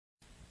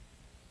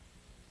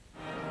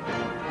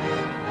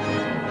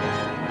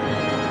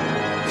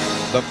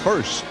the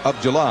 1st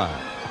of July.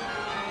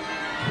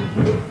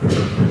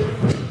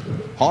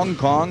 Hong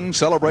Kong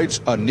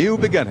celebrates a new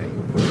beginning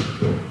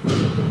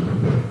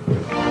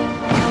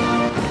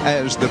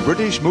as the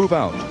British move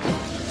out,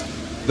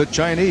 the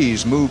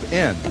Chinese move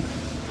in,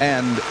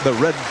 and the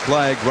red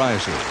flag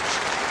rises.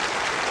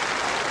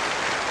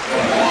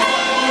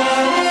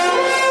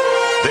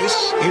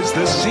 This is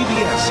the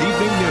CBS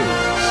Evening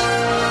News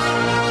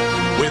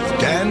with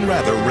Dan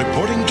Rather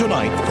reporting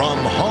tonight from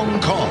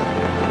Hong Kong.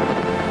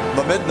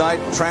 The midnight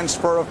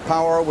transfer of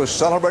power was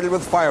celebrated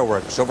with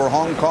fireworks over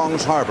Hong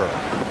Kong's harbor,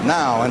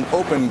 now an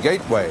open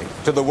gateway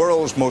to the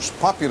world's most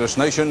populous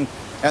nation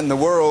and the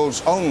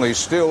world's only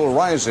still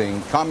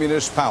rising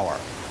communist power.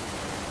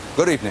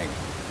 Good evening.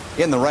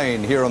 In the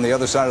rain here on the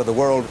other side of the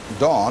world,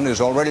 dawn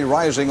is already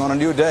rising on a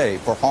new day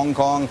for Hong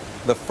Kong,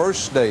 the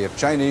first day of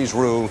Chinese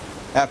rule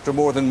after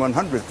more than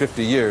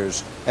 150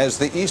 years as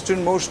the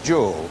easternmost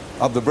jewel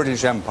of the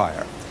British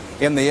Empire.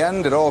 In the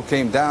end, it all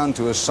came down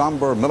to a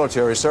somber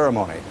military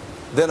ceremony,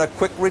 then a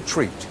quick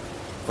retreat.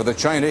 For the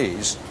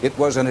Chinese, it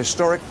was an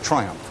historic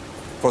triumph.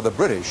 For the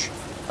British,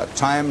 a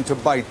time to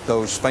bite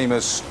those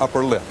famous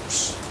upper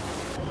lips.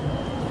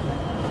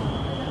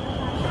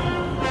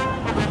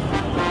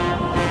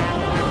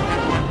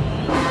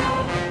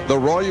 The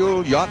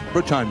Royal Yacht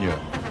Britannia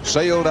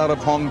sailed out of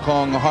Hong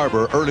Kong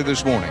harbor early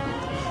this morning,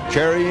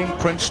 carrying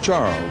Prince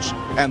Charles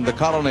and the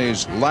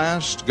colony's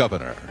last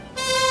governor.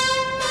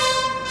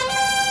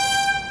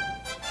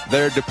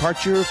 Their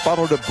departure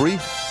followed a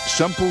brief,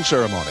 simple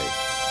ceremony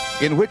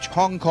in which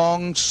Hong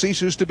Kong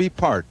ceases to be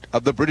part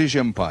of the British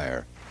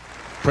Empire.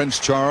 Prince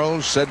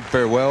Charles said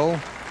farewell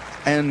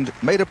and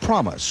made a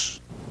promise.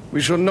 We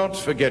shall not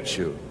forget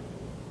you,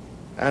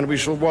 and we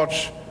shall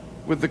watch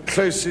with the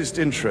closest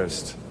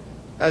interest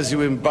as you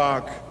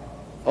embark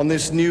on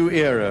this new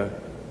era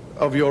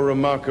of your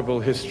remarkable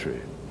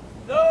history.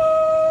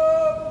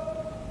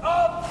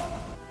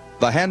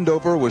 The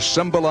handover was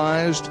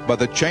symbolized by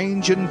the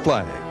change in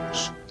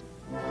flags.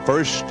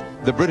 First,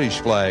 the British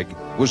flag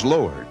was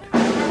lowered.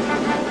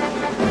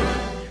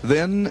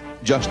 Then,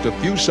 just a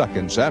few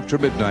seconds after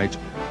midnight,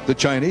 the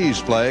Chinese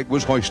flag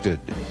was hoisted.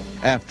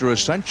 After a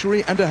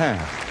century and a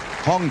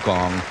half, Hong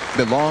Kong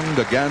belonged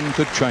again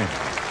to China.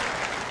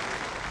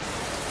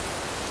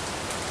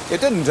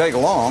 It didn't take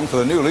long for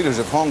the new leaders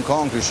of Hong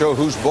Kong to show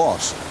who's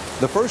boss.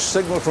 The first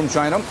signal from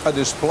China, a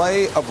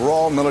display of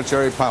raw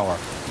military power,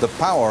 the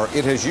power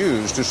it has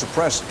used to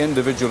suppress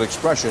individual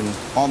expression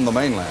on the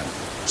mainland.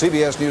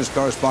 CBS News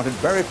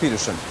correspondent Barry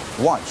Peterson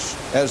watched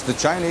as the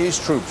Chinese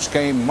troops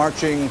came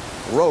marching,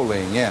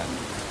 rolling in.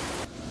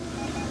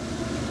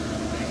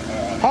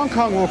 Hong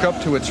Kong woke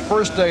up to its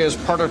first day as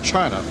part of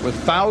China with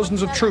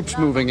thousands of troops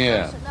moving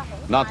in.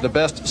 Not the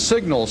best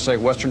signal, say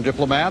Western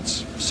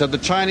diplomats. Said the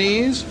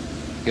Chinese,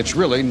 it's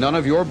really none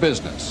of your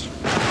business.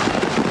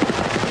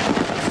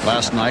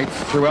 Last night,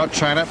 throughout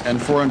China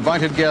and for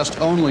invited guests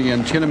only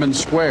in Tiananmen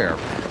Square,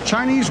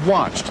 Chinese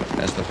watched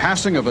as the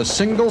passing of a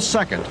single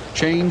second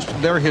changed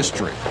their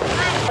history.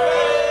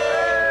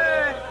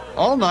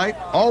 All night,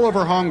 all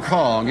over Hong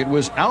Kong, it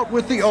was out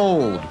with the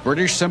old,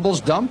 British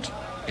symbols dumped,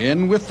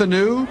 in with the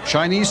new,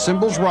 Chinese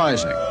symbols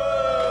rising.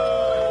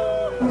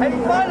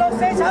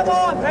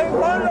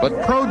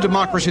 But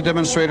pro-democracy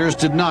demonstrators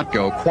did not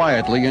go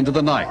quietly into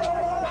the night.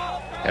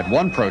 At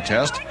one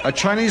protest, a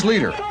Chinese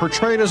leader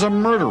portrayed as a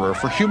murderer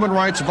for human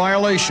rights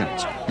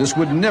violations. This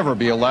would never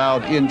be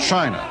allowed in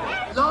China.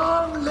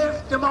 Long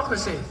live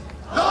democracy!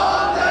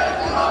 Long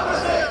live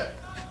democracy!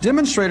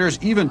 Demonstrators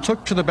even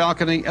took to the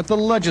balcony at the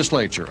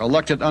legislature,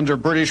 elected under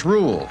British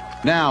rule.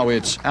 Now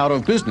it's out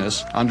of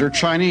business under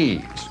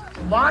Chinese.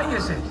 Why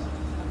is it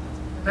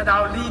that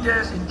our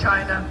leaders in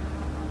China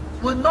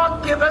will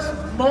not give us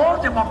more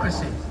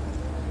democracy?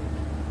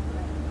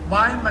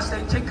 Why must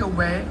they take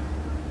away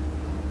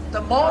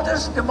the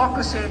modest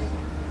democracy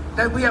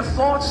that we have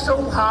fought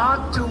so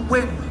hard to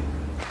win?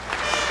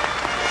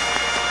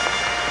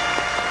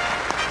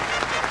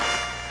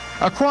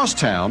 Across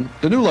town,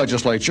 the new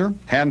legislature,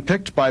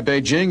 handpicked by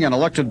Beijing and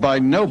elected by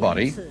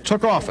nobody,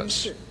 took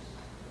office.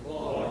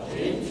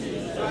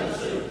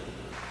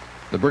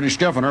 The British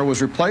governor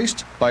was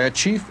replaced by a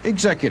chief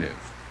executive.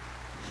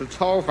 The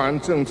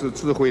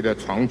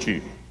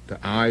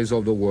eyes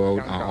of the world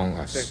are on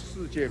us.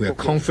 We are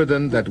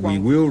confident that we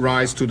will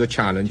rise to the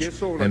challenge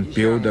and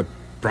build a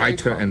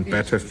brighter and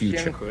better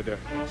future.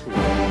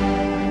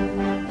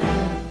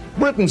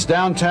 Britain's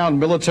downtown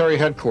military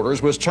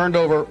headquarters was turned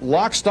over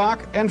lock,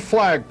 stock, and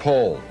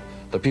flagpole.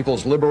 The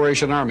People's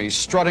Liberation Army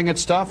strutting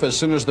its stuff as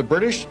soon as the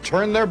British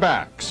turned their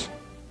backs.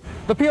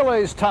 The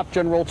PLA's top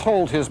general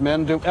told his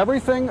men, do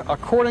everything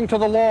according to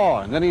the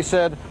law. And then he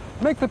said,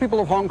 make the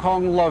people of Hong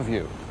Kong love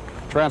you.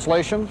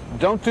 Translation,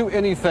 don't do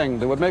anything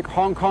that would make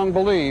Hong Kong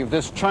believe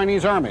this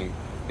Chinese army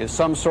is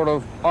some sort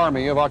of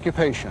army of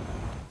occupation.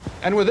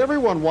 And with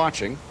everyone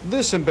watching,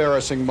 this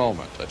embarrassing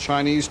moment, a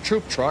Chinese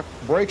troop truck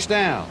breaks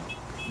down.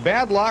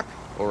 Bad luck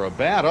or a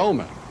bad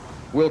omen?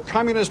 Will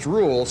communist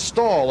rule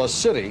stall a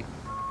city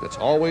that's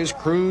always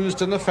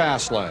cruised in the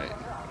fast lane?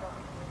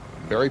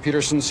 Barry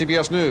Peterson,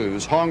 CBS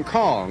News, Hong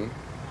Kong,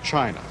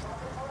 China.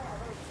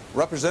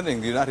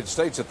 Representing the United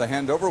States at the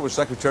handover was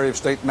Secretary of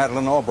State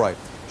Madeleine Albright.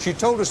 She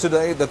told us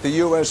today that the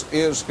U.S.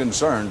 is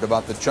concerned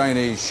about the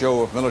Chinese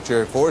show of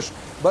military force,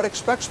 but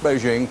expects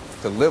Beijing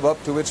to live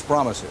up to its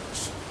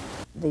promises.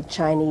 The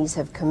Chinese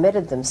have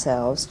committed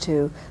themselves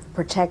to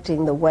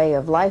protecting the way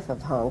of life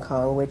of Hong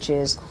Kong, which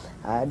is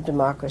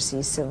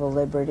democracy, civil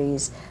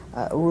liberties,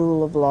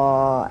 rule of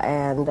law,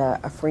 and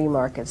a free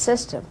market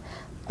system.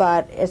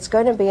 But it's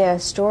going to be a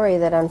story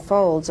that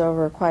unfolds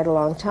over quite a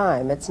long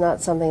time. It's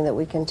not something that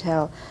we can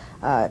tell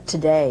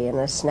today in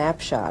a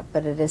snapshot,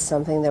 but it is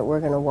something that we're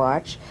going to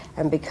watch.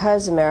 And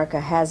because America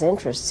has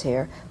interests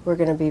here, we're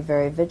going to be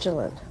very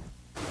vigilant.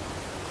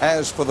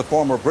 As for the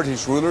former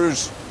British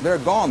rulers, they're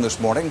gone this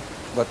morning,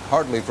 but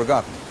hardly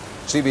forgotten.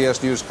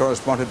 CBS News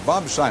correspondent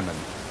Bob Simon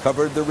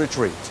covered the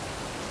retreat.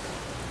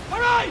 All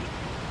right!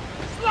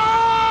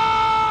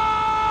 Stop!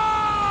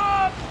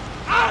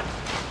 And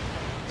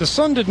the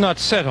sun did not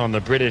set on the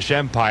British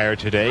Empire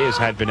today as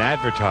had been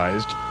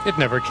advertised. It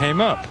never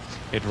came up.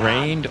 It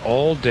rained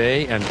all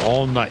day and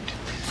all night.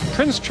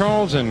 Prince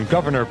Charles and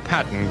Governor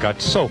Patton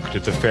got soaked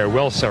at the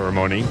farewell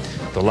ceremony,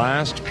 the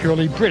last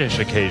purely British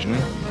occasion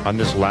on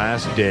this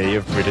last day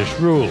of British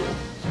rule.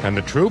 And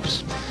the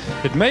troops?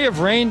 It may have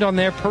rained on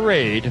their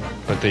parade,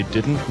 but they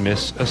didn't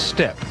miss a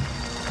step.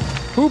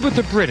 Who but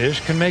the British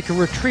can make a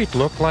retreat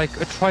look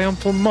like a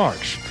triumphal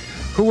march?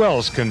 Who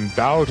else can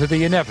bow to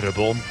the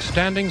inevitable,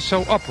 standing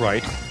so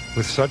upright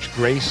with such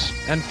grace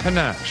and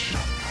panache?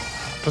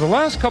 For the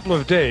last couple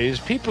of days,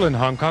 people in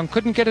Hong Kong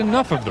couldn't get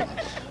enough of them.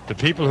 The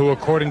people who,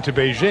 according to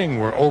Beijing,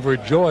 were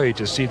overjoyed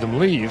to see them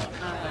leave,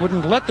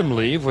 wouldn't let them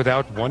leave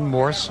without one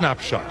more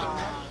snapshot.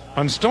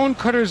 On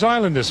Stonecutters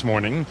Island this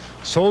morning,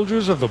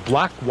 soldiers of the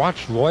Black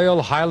Watch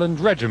Royal Highland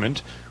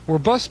Regiment were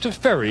bused to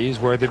ferries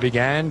where they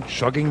began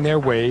chugging their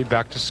way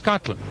back to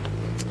Scotland.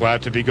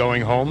 Glad to be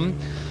going home?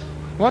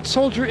 What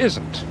soldier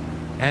isn't?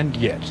 And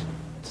yet.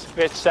 It's a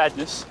great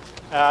sadness.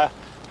 I've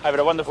had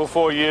a wonderful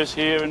 4 years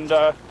here and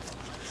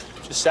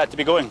just sad to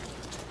be going.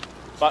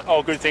 But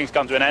all good things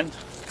come to an end,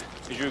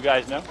 as you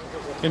guys know.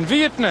 In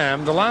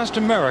Vietnam, the last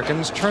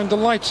Americans turned the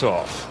lights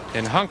off.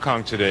 In Hong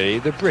Kong today,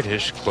 the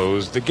British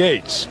closed the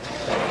gates.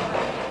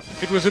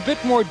 It was a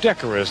bit more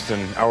decorous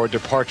than our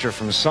departure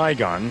from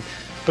Saigon,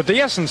 but the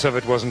essence of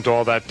it wasn't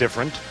all that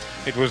different.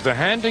 It was the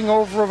handing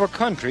over of a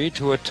country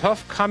to a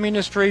tough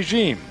communist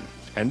regime.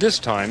 And this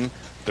time,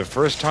 the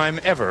first time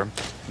ever,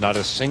 not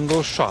a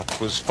single shot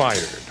was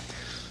fired.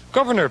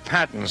 Governor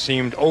Patton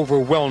seemed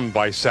overwhelmed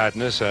by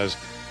sadness as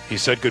he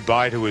said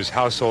goodbye to his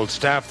household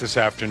staff this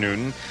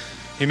afternoon.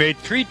 He made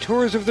 3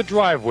 tours of the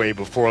driveway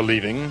before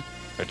leaving,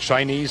 a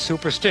Chinese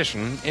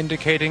superstition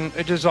indicating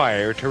a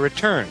desire to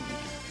return.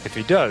 If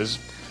he does,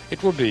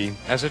 it will be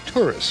as a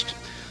tourist.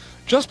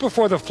 Just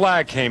before the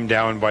flag came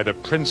down by the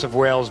Prince of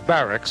Wales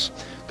barracks,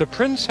 the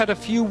Prince had a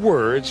few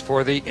words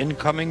for the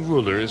incoming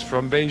rulers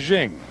from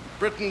Beijing.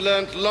 Britain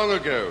learnt long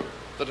ago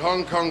that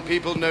Hong Kong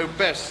people know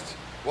best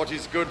what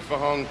is good for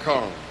Hong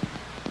Kong.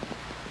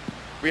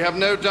 We have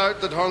no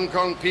doubt that Hong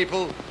Kong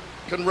people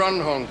can run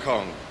Hong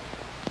Kong,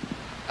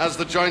 as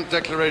the joint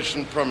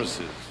declaration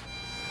promises.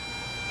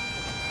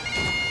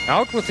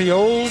 Out with the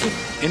old,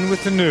 in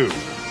with the new.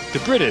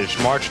 The British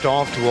marched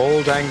off to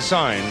Old Ang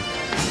Syne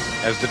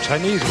as the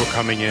Chinese were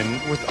coming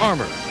in with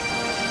armor.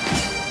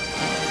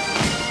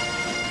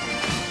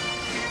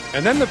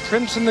 And then the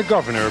Prince and the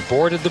Governor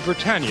boarded the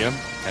Britannia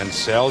and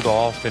sailed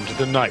off into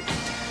the night.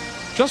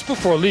 Just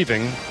before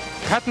leaving,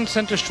 Patton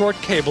sent a short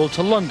cable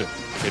to London.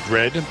 It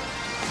read,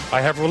 "I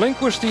have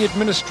relinquished the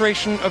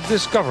administration of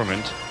this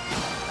government.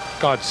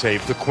 God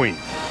save the Queen."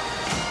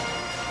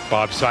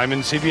 Bob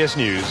Simon, CBS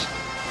News,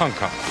 Hong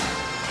Kong.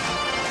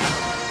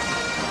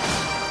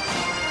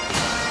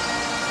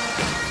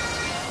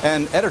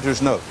 An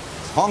editor's note.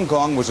 Hong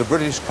Kong was a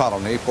British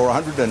colony for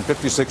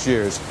 156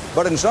 years,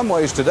 but in some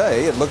ways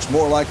today it looks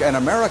more like an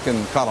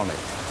American colony.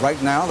 Right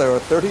now there are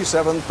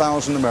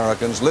 37,000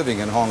 Americans living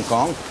in Hong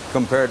Kong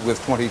compared with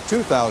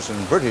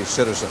 22,000 British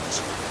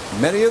citizens.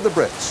 Many of the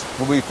Brits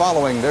will be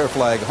following their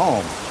flag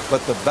home,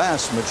 but the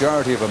vast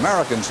majority of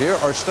Americans here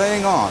are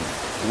staying on,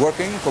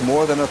 working for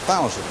more than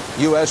 1,000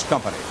 U.S.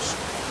 companies.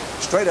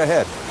 Straight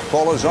ahead,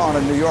 Paula Zahn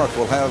in New York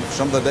will have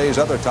some of the day's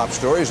other top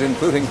stories,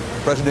 including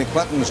President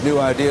Clinton's new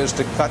ideas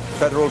to cut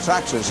federal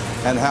taxes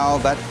and how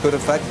that could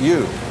affect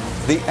you.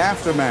 The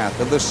aftermath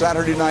of the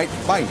Saturday night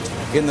fight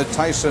in the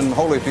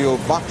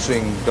Tyson-Holyfield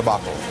boxing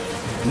debacle.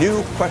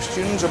 New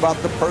questions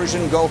about the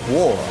Persian Gulf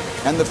War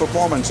and the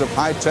performance of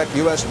high-tech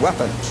U.S.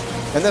 weapons.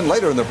 And then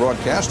later in the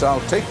broadcast,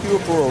 I'll take you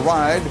for a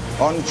ride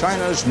on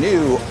China's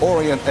new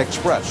Orient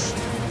Express,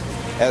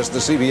 as the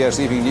CBS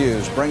Evening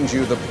News brings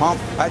you the pomp,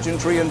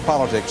 pageantry, and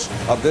politics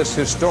of this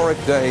historic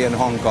day in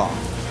Hong Kong.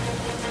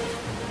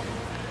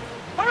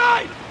 all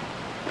right!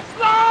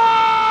 Stop!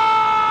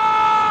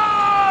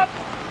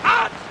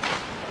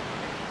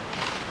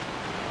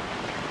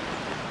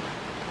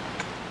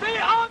 And the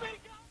army...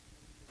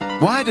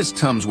 Why Why does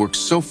Tums work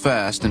so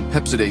fast and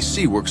Pepsid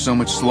AC work so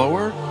much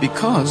slower?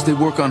 Because they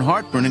work on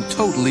heartburn in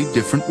totally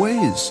different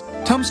ways.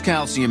 Tums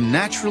Calcium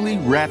naturally,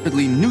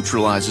 rapidly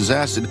neutralizes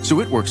acid,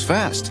 so it works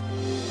fast.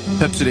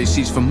 Pepsid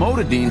AC's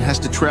famotidine has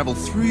to travel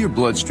through your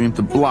bloodstream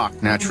to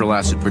block natural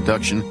acid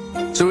production,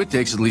 so it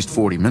takes at least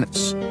 40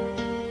 minutes.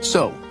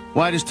 So,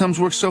 why does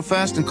Tums work so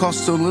fast and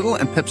cost so little,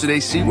 and Pepsid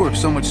AC work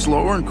so much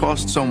slower and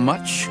cost so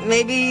much?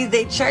 Maybe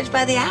they charge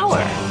by the hour.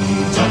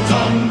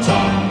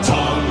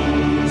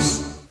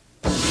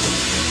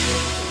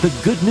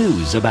 The good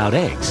news about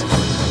eggs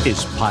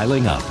is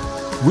piling up.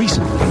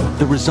 Recently,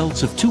 the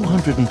results of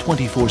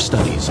 224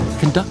 studies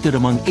conducted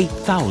among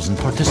 8,000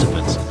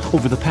 participants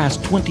over the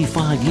past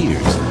 25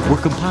 years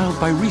were compiled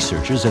by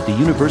researchers at the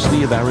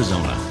University of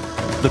Arizona.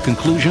 The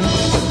conclusion?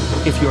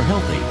 If you're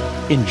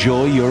healthy,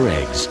 enjoy your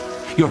eggs.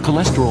 Your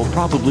cholesterol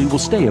probably will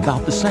stay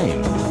about the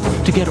same.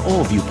 To get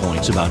all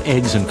viewpoints about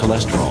eggs and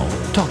cholesterol,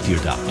 talk to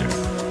your doctor.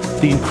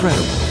 The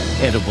incredible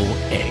edible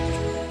egg.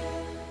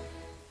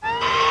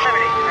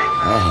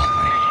 Oh,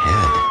 my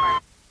head.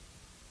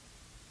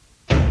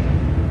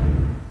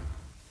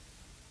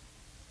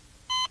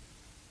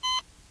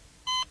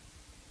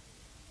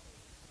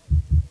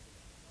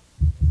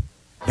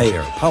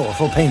 Bayer,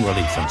 powerful pain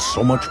relief and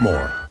so much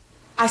more.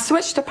 I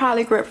switched to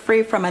Polygrip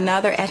Free from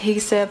another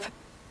adhesive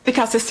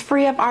because it's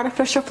free of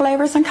artificial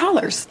flavors and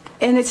colors.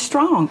 And it's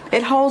strong.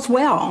 It holds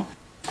well.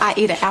 I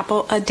eat an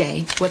apple a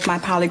day with my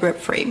Polygrip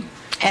Free.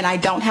 And I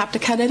don't have to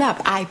cut it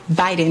up. I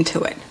bite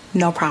into it.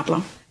 No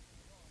problem.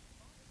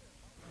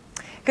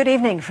 Good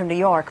evening from New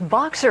York.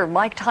 Boxer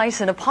Mike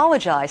Tyson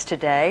apologized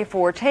today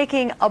for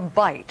taking a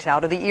bite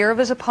out of the ear of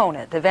his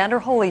opponent, Evander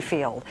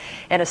Holyfield,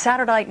 in a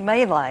Saturday night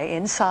melee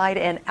inside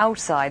and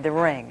outside the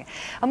ring.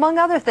 Among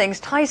other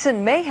things,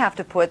 Tyson may have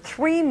to put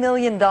 $3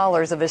 million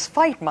of his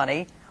fight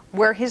money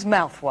where his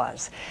mouth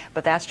was.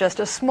 But that's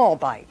just a small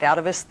bite out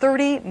of his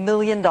 $30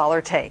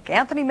 million take.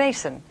 Anthony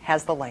Mason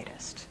has the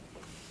latest.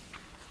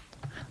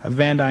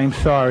 Evander, I'm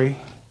sorry.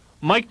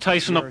 Mike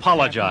Tyson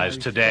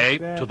apologized today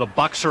to the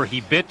boxer he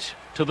bit,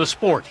 to the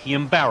sport he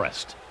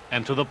embarrassed,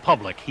 and to the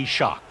public he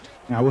shocked.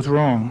 I was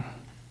wrong,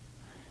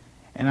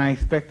 and I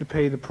expect to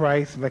pay the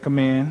price like a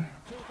man.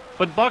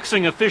 But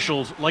boxing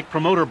officials like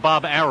promoter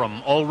Bob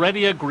Arum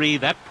already agree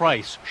that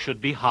price should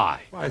be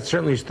high. Well, I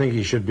certainly think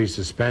he should be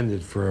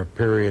suspended for a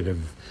period of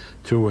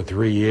 2 or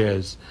 3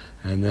 years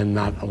and then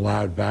not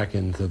allowed back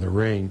into the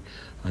ring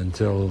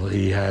until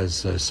he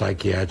has a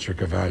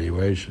psychiatric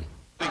evaluation.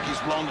 I think he's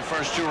blown the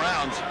first 2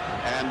 rounds,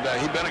 and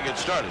he better get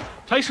started.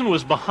 Tyson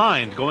was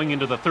behind going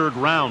into the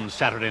 3rd round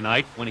Saturday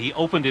night when he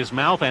opened his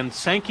mouth and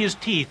sank his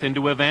teeth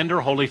into Evander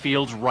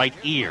Holyfield's right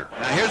ear.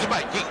 Now here's the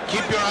bite.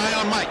 Keep your eye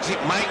on Mike. See,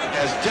 Mike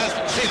has just,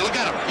 see, look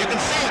at him. You can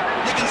see it.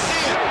 You can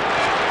see it.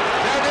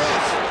 There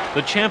it is.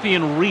 The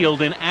champion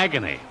reeled in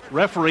agony.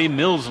 Referee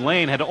Mills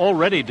Lane had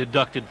already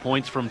deducted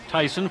points from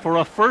Tyson for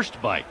a first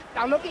bite.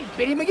 Now look, he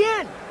bit him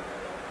again.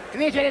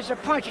 And he said it's a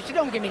punch. He said,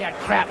 don't give me that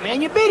crap,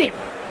 man. You bit him.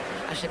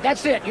 I said,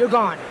 that's it. You're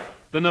gone.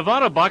 The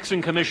Nevada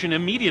Boxing Commission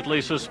immediately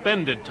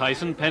suspended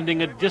Tyson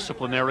pending a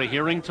disciplinary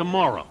hearing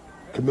tomorrow.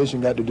 Commission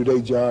got to do their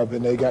job,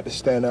 and they got to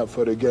stand up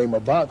for the game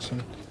of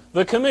boxing.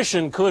 The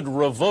commission could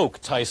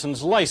revoke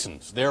Tyson's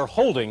license. They're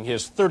holding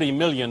his $30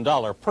 million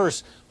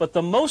purse, but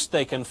the most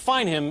they can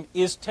fine him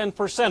is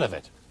 10% of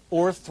it,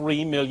 or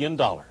 $3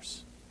 million.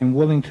 I'm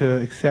willing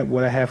to accept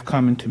what I have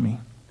coming to me.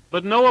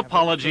 But no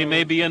apology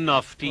may be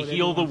enough to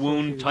heal the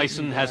wound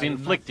Tyson has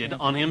inflicted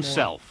on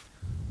himself.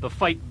 The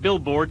fight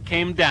billboard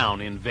came down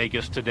in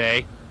Vegas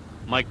today.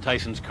 Mike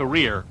Tyson's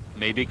career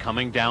may be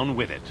coming down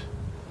with it.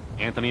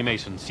 Anthony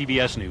Mason,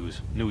 CBS News,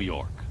 New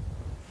York.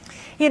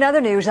 In other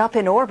news, up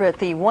in orbit,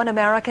 the 1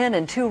 American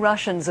and 2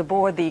 Russians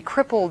aboard the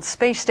crippled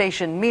space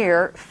station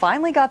Mir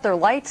finally got their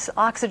lights,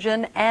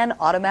 oxygen, and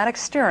automatic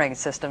steering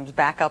systems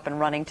back up and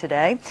running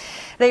today.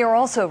 They are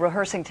also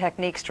rehearsing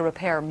techniques to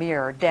repair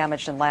Mir,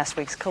 damaged in last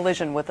week's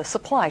collision with a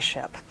supply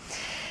ship.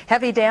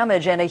 Heavy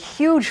damage and a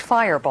huge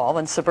fireball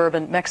in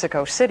suburban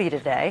Mexico City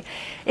today.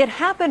 It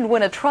happened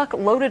when a truck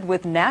loaded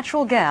with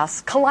natural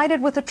gas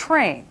collided with a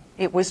train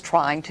it was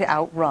trying to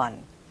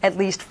outrun. At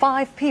least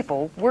 5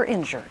 people were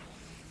injured.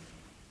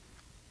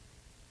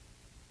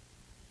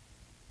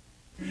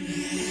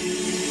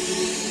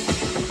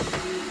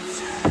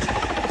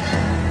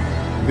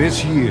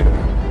 This year,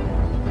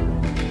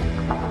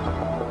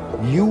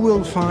 you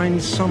will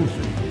find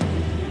something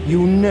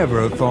you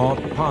never thought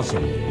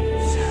possible.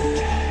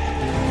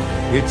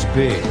 It's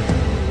big,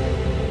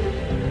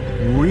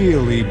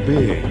 really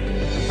big.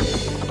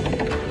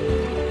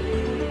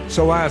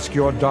 So ask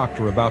your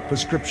doctor about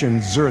prescription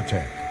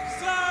Zyrtec.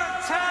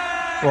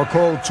 Or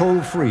call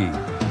toll-free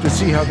to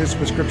see how this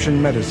prescription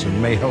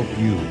medicine may help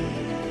you.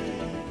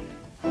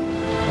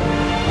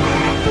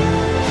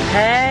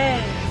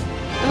 Hey,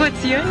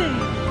 what's your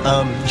name?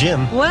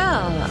 Jim.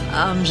 Well,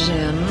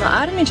 Jim,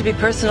 I don't mean to be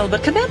personal,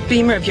 but can that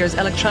beamer of yours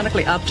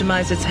electronically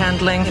optimize its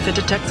handling if it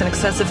detects an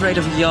excessive rate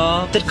of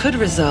yaw that could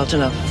result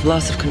in a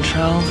loss of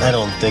control? I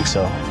don't think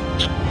so.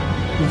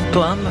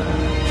 Bummer.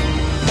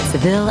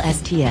 Seville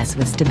STS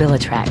with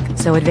StabiliTrack,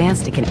 so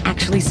advanced it can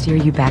actually steer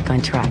you back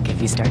on track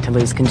if you start to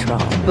lose control.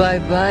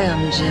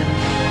 Bye-bye, Jim.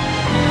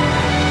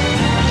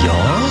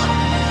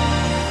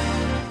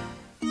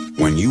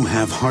 When you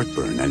have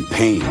heartburn and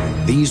pain,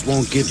 these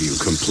won't give you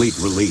complete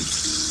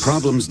relief.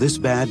 Problems this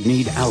bad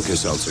need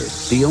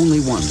Alka-Seltzer, the only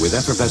one with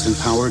effervescent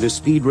power to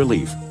speed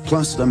relief,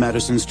 plus the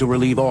medicines to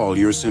relieve all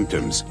your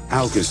symptoms.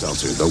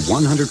 Alka-Seltzer, the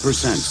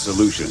 100%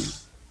 solution.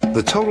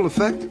 The total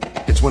effect?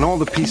 It's when all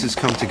the pieces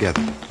come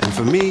together. And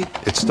for me,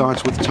 it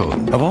starts with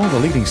Total. Of all the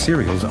leading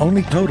cereals,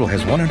 only Total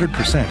has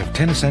 100% of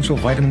 10 essential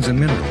vitamins and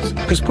minerals.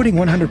 Because putting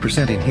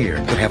 100% in here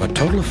could have a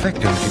total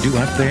effect on what you do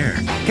out there.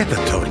 Get the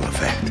Total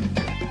effect.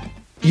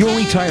 Your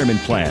retirement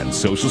plan,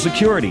 Social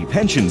Security,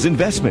 pensions,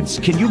 investments.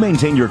 Can you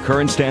maintain your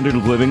current standard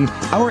of living?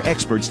 Our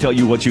experts tell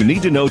you what you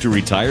need to know to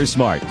retire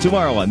smart.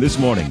 Tomorrow on This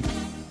Morning.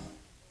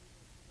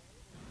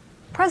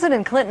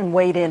 President Clinton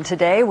weighed in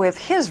today with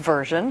his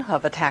version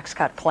of a tax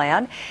cut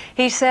plan.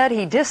 He said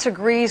he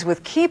disagrees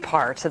with key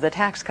parts of the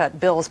tax cut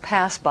bills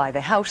passed by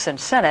the House and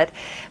Senate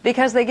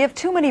because they give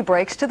too many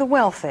breaks to the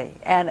wealthy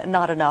and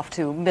not enough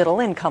to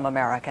middle-income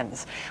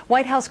Americans.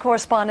 White House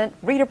correspondent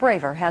Rita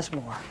Braver has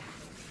more.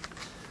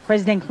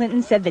 President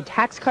Clinton said the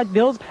tax cut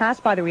bills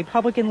passed by the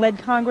Republican-led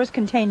Congress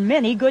contain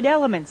many good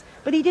elements,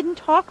 but he didn't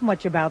talk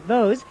much about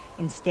those.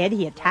 Instead,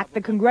 he attacked the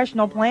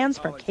congressional plans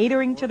for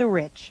catering to the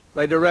rich.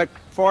 They direct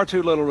far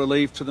too little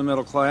relief to the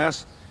middle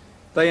class.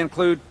 They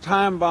include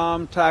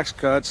time-bomb tax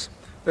cuts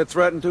that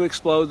threaten to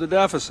explode the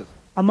deficit.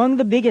 Among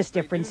the biggest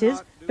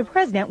differences, the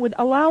president would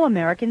allow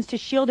Americans to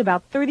shield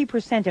about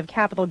 30% of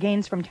capital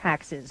gains from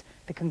taxes.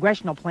 The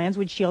congressional plans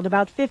would shield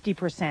about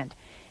 50%.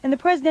 And the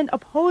president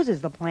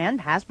opposes the plan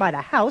passed by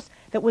the House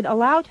that would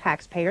allow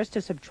taxpayers to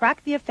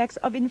subtract the effects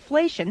of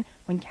inflation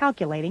when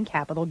calculating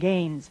capital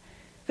gains.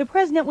 The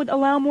president would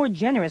allow more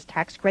generous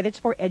tax credits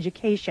for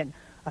education,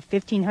 a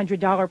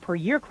 $1,500 per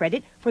year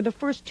credit for the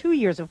first 2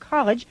 years of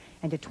college,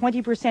 and a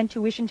 20%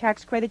 tuition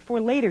tax credit for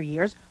later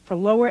years for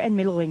lower and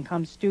middle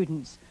income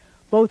students.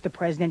 Both the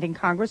president and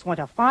Congress want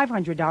a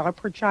 $500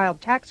 per child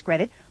tax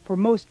credit for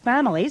most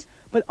families,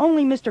 but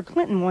only Mr.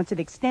 Clinton wants it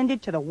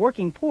extended to the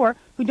working poor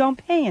who don't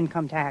pay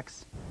income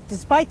tax.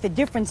 Despite the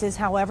differences,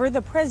 however,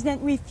 the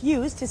president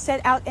refused to set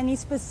out any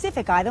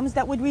specific items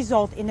that would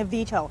result in a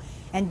veto.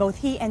 And both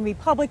he and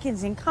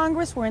Republicans in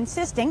Congress were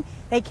insisting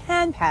they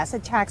can pass a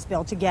tax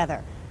bill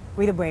together.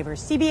 Rita Braver,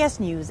 CBS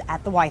News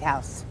at the White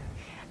House.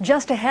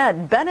 Just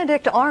ahead,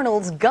 Benedict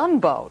Arnold's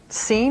gunboat,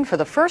 seen for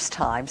the first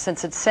time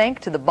since it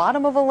sank to the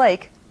bottom of a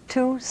lake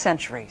 2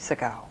 centuries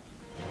ago.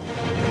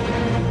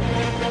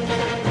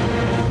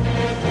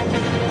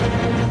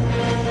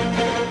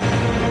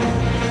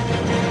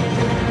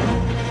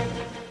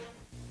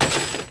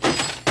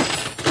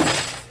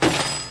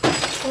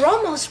 We're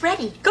almost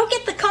ready. Go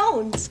get the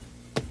cones.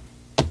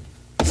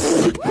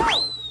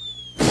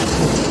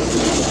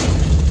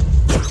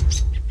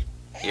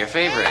 Your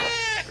favorite,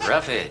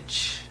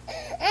 roughage.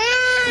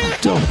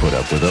 Don't put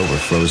up with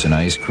over-frozen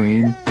ice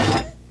cream.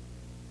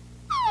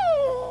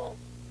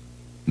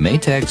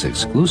 Maytag's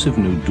exclusive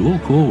new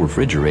dual-cool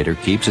refrigerator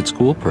keeps its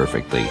cool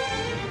perfectly,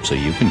 so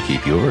you can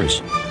keep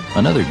yours.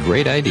 Another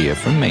great idea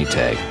from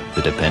Maytag,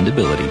 the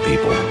dependability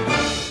people.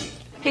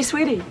 Hey,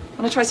 sweetie,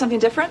 want to try something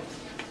different?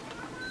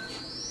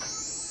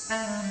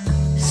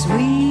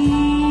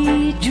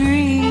 Sweet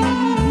dream,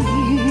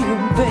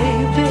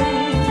 baby.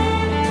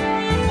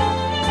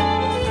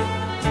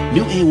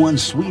 New A1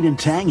 Sweet and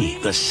Tangy.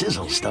 The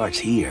sizzle starts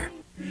here.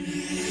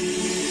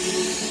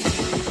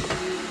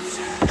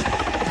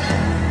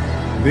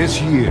 This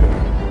year,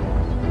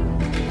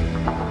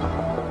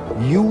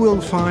 you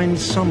will find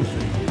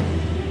something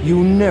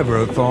you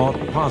never thought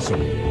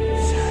possible.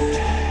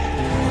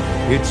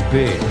 It's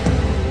big.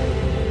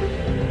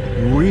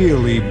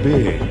 Really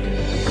big.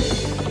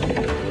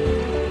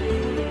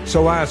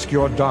 So ask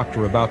your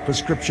doctor about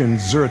prescription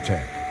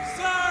Zyrtec.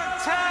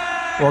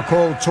 Or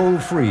call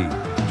toll-free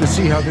to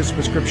see how this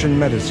prescription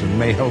medicine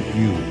may help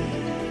you.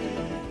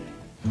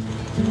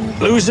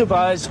 Lose the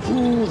buzz.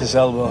 Ooh, this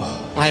elbow.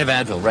 I have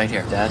Advil right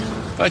here, Dad.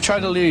 I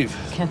try to leave.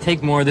 Can't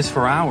take more of this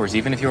for hours,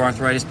 even if your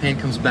arthritis pain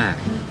comes back.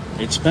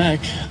 It's back.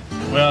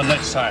 Well,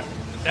 next time.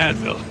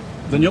 Advil.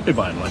 Then you'll be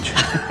buying lunch.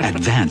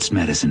 Advanced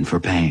medicine for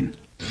pain.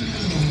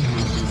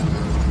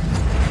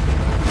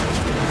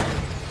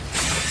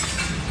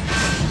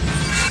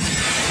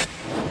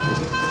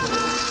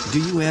 Do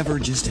you ever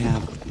just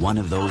have one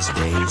of those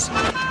days?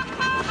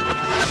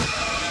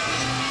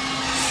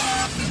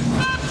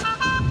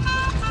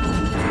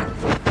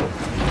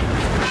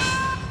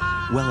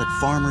 Well, at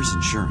Farmers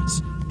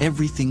Insurance,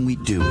 everything we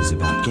do is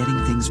about getting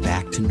things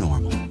back to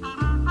normal.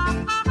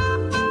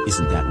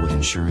 Isn't that what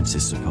insurance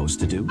is supposed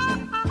to do?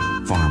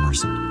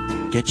 Farmers,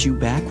 get you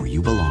back where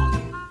you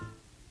belong.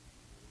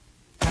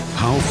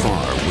 How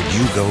far would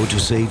you go to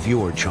save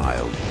your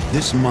child?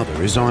 This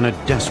mother is on a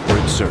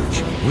desperate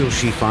search. Will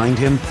she find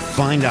him?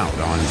 Find out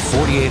on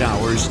 48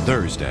 Hours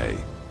Thursday.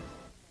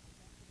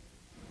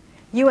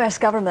 U.S.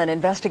 government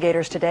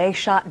investigators today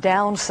shot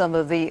down some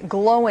of the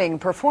glowing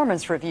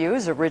performance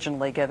reviews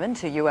originally given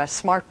to U.S.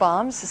 smart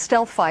bombs,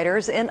 stealth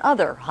fighters, and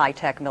other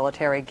high-tech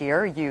military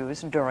gear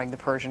used during the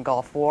Persian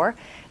Gulf War.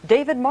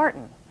 David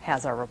Martin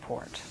has our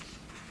report.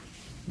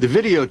 The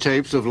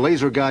videotapes of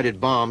laser-guided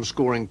bombs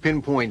scoring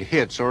pinpoint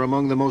hits are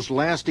among the most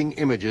lasting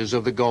images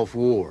of the Gulf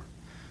War.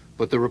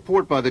 But the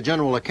report by the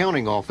General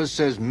Accounting Office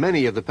says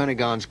many of the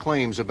Pentagon's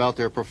claims about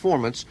their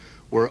performance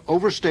were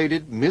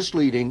overstated,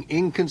 misleading,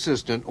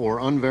 inconsistent, or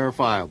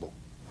unverifiable.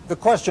 The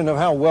question of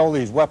how well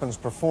these weapons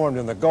performed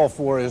in the Gulf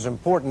War is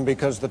important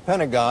because the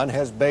Pentagon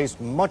has based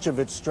much of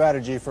its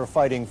strategy for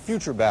fighting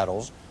future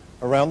battles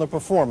around the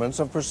performance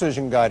of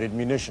precision-guided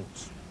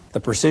munitions. The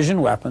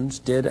precision weapons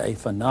did a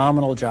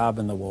phenomenal job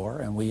in the war,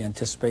 and we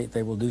anticipate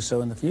they will do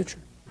so in the future.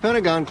 The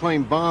Pentagon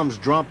claimed bombs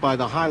dropped by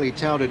the highly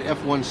touted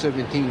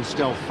F-117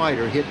 stealth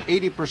fighter hit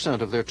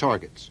 80% of their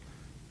targets.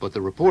 But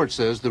the report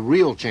says the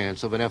real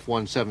chance of an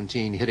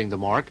F-117 hitting the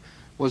mark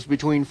was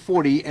between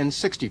 40 and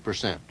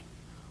 60%.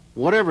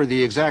 Whatever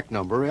the exact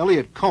number,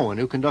 Elliot Cohen,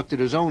 who conducted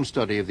his own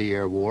study of the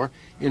air war,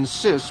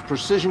 insists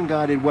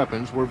precision-guided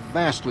weapons were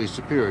vastly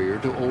superior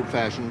to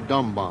old-fashioned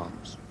dumb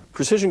bombs.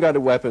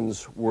 Precision-guided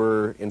weapons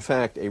were, in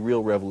fact, a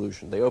real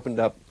revolution. They opened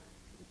up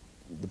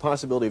the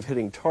possibility of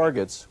hitting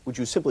targets which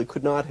you simply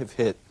could not have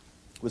hit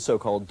with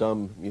so-called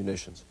dumb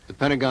munitions. The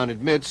Pentagon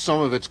admits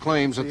some of its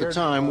claims at the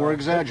time were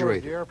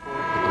exaggerated,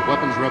 but the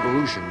weapons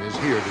revolution is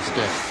here to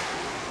stay.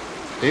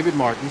 David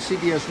Martin,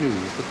 CBS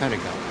News, the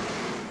Pentagon.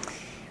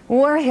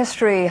 War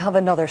history of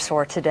another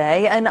sort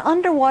today. An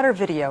underwater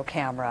video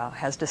camera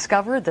has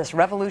discovered this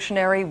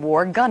Revolutionary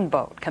War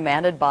gunboat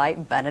commanded by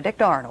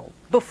Benedict Arnold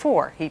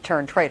before he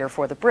turned traitor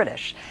for the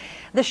British.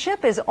 The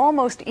ship is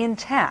almost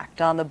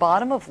intact on the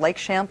bottom of Lake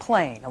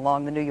Champlain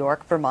along the New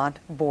York-Vermont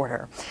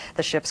border.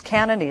 The ship's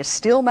cannon is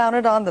still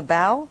mounted on the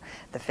bow,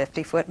 the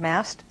 50-foot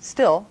mast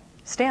still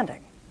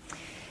standing.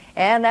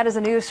 And that is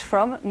the news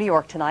from New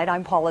York tonight.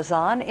 I'm Paula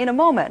Zahn. In a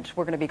moment,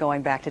 we're going to be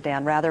going back to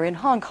Dan Rather in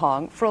Hong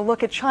Kong for a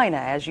look at China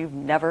as you've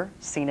never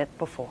seen it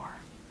before.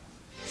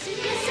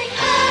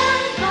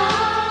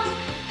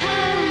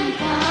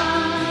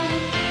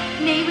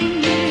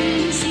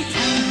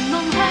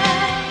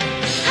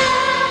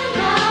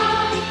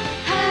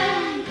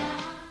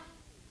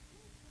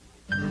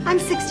 I'm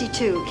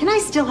 62. Can I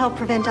still help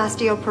prevent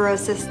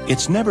osteoporosis?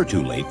 It's never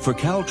too late for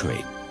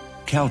Caltrate.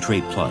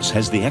 Caltrate Plus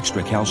has the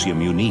extra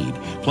calcium you need,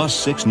 plus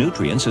 6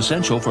 nutrients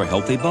essential for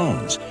healthy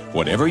bones,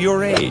 whatever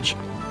your age.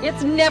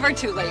 It's never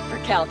too late for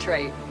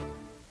Caltrate.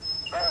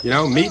 You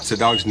know, meat's a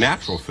dog's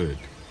natural food.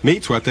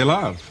 Meat's what they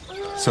love.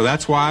 So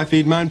that's why I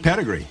feed mine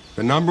Pedigree,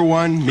 the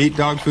 #1 meat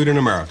dog food in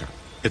America.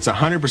 It's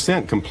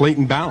 100% complete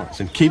and balanced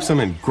and keeps them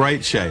in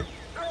great shape.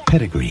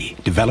 Pedigree,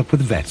 developed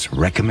with vets,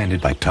 recommended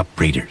by top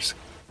breeders.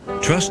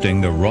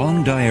 Trusting the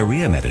wrong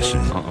diarrhea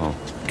medicine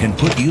can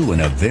put you in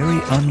a very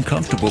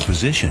uncomfortable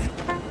position.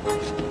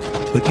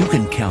 But you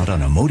can count on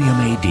Imodium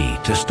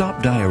AD to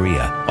stop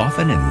diarrhea,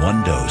 often in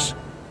one dose.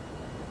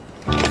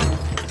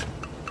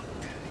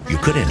 You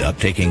could end up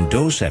taking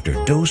dose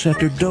after dose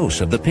after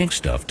dose of the pink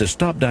stuff to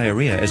stop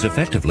diarrhea as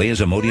effectively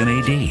as Imodium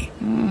AD.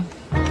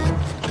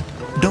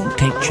 Don't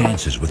take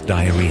chances with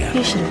diarrhea.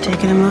 You should have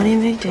taken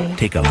Imodium AD.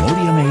 Take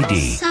Imodium AD.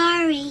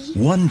 Sorry.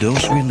 One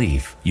dose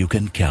relief you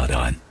can count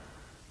on.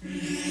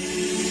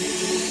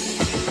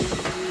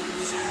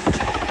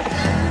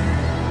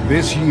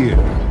 This year,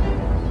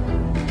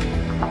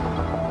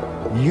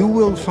 you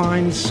will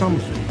find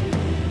something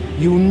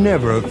you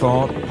never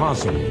thought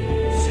possible.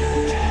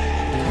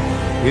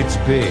 It's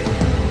big.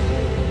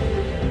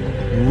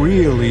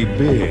 Really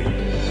big.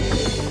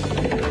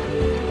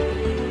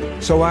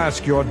 So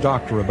ask your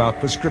doctor about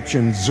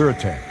prescription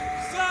Zyrtec.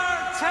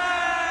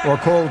 Or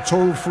call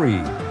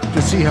toll-free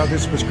to see how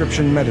this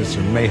prescription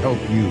medicine may help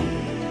you.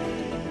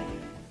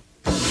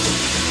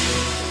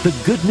 The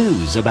good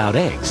news about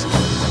eggs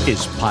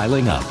is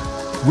piling up.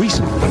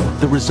 Recently,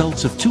 the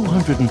results of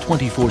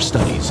 224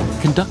 studies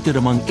conducted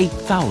among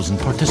 8,000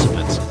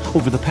 participants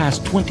over the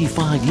past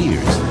 25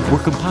 years were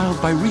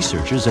compiled by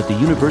researchers at the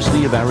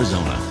University of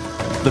Arizona.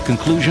 The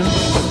conclusion?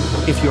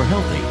 If you're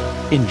healthy,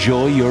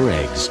 enjoy your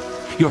eggs.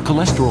 Your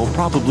cholesterol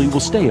probably will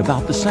stay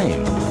about the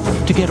same.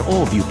 To get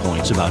all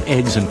viewpoints about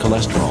eggs and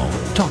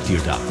cholesterol, talk to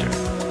your doctor.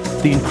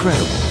 The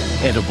incredible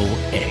edible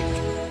egg.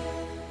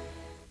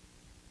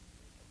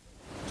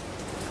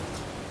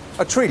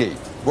 A treaty,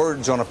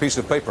 words on a piece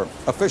of paper,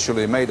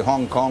 officially made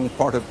Hong Kong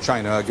part of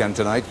China again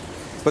tonight.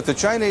 But the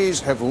Chinese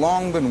have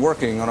long been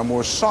working on a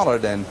more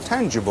solid and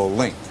tangible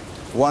link,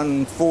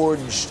 one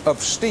forged of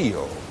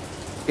steel.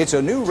 It's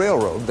a new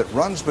railroad that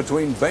runs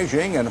between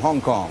Beijing and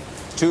Hong Kong,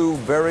 two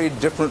very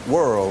different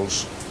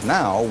worlds,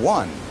 now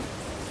one.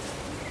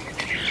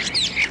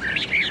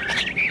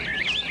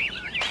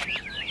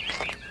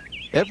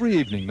 Every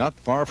evening, not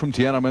far from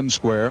Tiananmen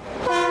Square,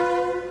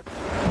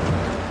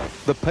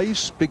 the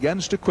pace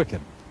begins to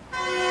quicken.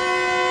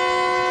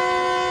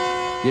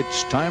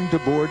 It's time to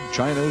board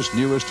China's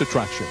newest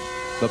attraction,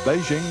 the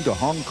Beijing to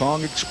Hong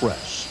Kong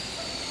Express.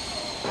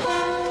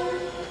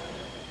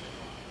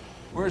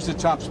 Where's the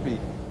top speed?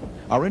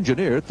 Our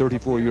engineer,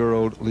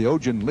 34-year-old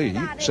Liujin Lee,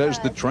 says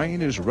the train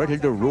is ready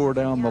to roar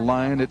down the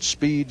line at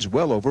speeds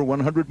well over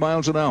 100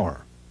 miles an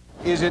hour.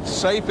 Is it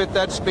safe at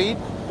that speed?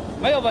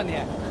 没有问题，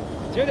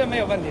绝对没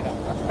有问题的。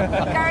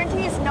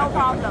 Guarantees no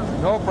problem.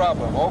 No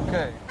problem,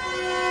 okay.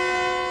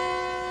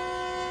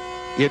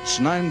 It's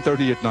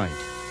 9:30 at night.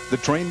 The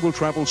train will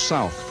travel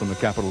south from the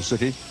capital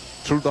city,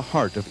 through the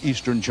heart of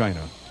eastern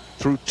China,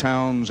 through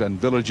towns and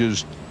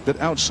villages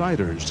that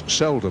outsiders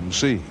seldom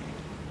see.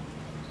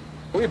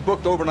 We've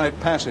booked overnight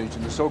passage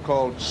in the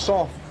so-called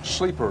soft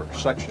sleeper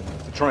section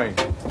of the train.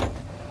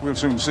 We'll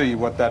soon see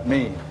what that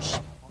means.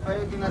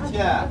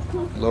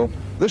 Hello.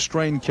 This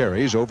train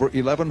carries over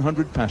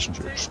 1,100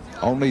 passengers.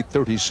 Only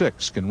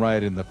 36 can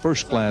ride in the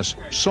first-class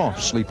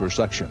soft sleeper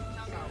section.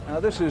 Now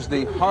this is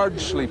the hard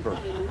sleeper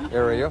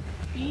area.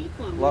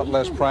 A lot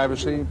less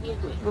privacy,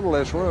 a little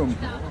less room.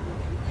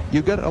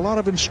 You get a lot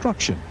of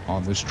instruction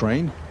on this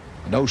train.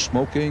 No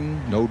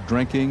smoking, no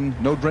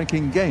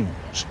drinking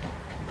games.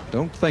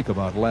 Don't think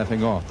about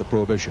laughing off the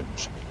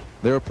prohibitions.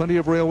 There are plenty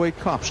of railway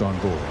cops on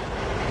board.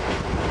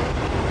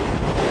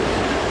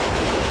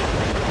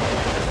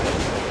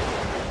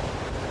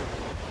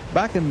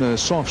 Back in the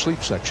soft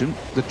sleep section,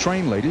 the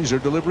train ladies are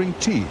delivering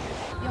tea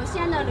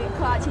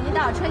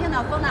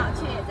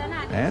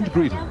and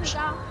greetings.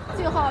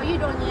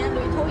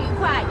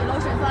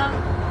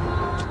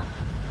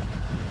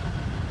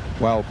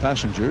 While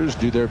passengers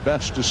do their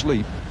best to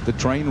sleep, the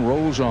train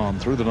rolls on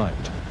through the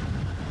night.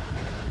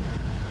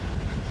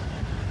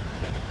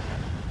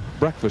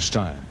 Breakfast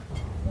time.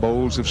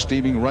 Bowls of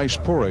steaming rice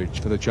porridge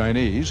for the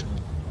Chinese.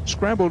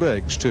 Scrambled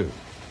eggs, too.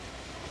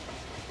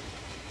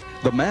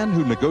 The man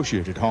who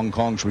negotiated Hong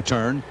Kong's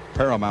return,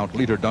 Paramount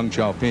leader Deng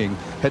Xiaoping,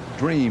 had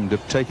dreamed of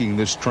taking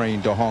this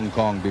train to Hong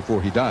Kong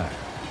before he died.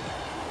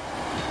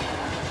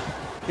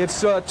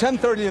 It's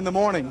 10:30 in the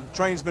morning. The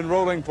train's been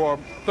rolling for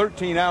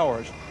 13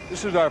 hours.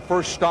 This is our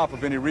first stop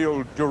of any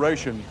real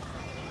duration.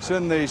 It's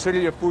in the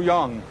city of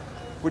Fuyang,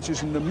 which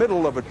is in the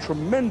middle of a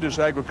tremendous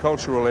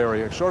agricultural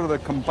area, sort of the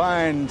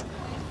combined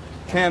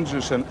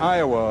Kansas and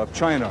Iowa of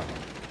China.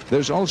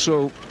 There's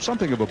also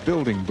something of a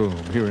building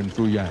boom here in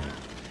Fuyang.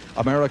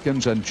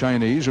 Americans and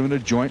Chinese are in a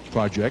joint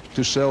project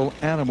to sell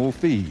animal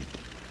feed.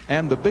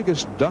 And the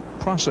biggest duck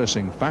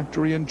processing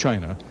factory in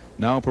China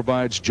now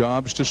provides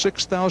jobs to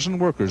 6,000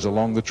 workers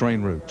along the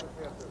train route.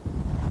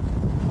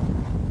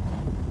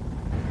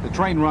 The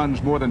train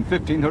runs more than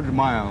 1,500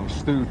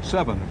 miles through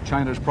 7 of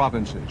China's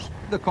provinces.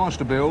 The cost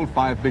to build,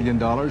 $5 billion,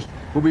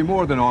 will be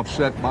more than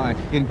offset by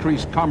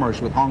increased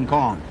commerce with Hong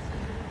Kong.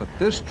 But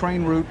this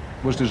train route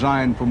was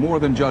designed for more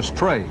than just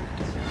trade.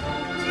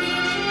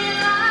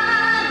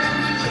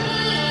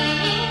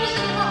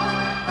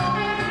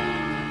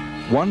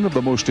 One of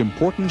the most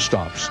important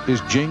stops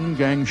is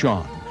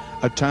Jinggangshan,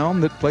 a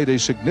town that played a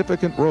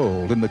significant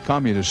role in the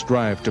communist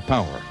drive to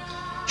power.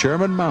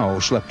 Chairman Mao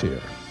slept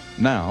here.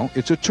 Now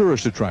it's a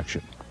tourist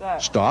attraction.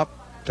 Stop,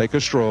 take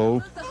a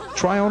stroll,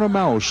 try on a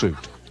Mao suit.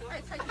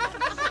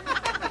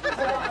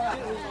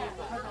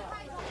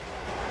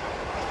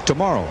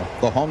 Tomorrow,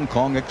 the Hong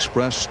Kong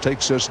Express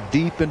takes us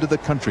deep into the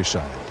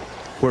countryside,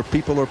 where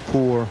people are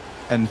poor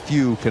and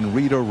few can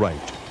read or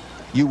write.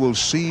 You will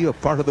see a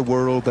part of the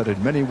world that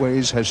in many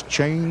ways has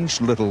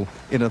changed little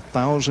in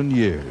 1,000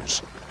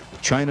 years.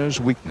 China's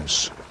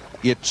weakness,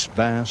 its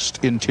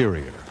vast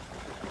interior.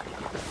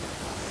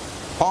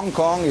 Hong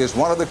Kong is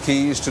one of the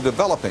keys to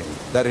developing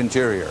that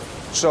interior.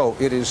 So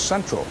it is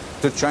central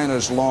to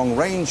China's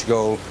long-range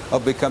goal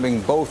of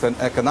becoming both an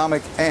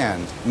economic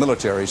and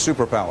military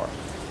superpower.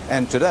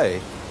 And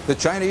today, the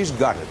Chinese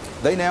got it.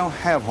 They now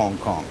have Hong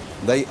Kong.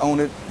 They own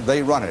it,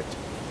 they run it.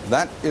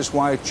 That is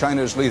why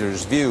China's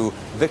leaders view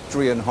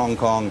victory in Hong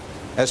Kong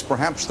as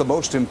perhaps the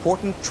most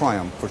important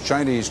triumph for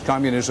Chinese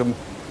communism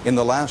in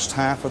the last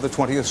half of the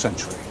 20th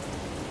century.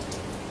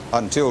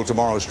 Until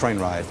tomorrow's train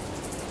ride,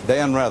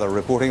 Dan Rather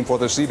reporting for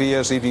the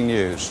CBS Evening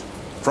News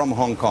from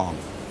Hong Kong.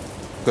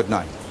 Good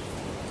night.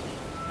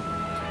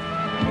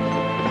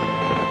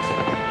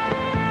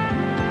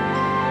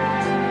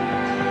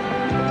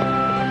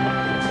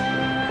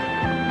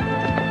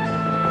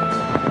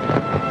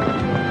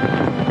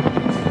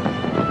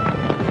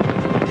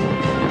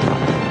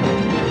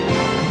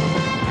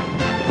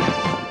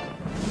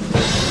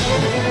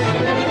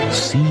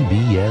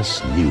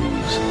 CBS News.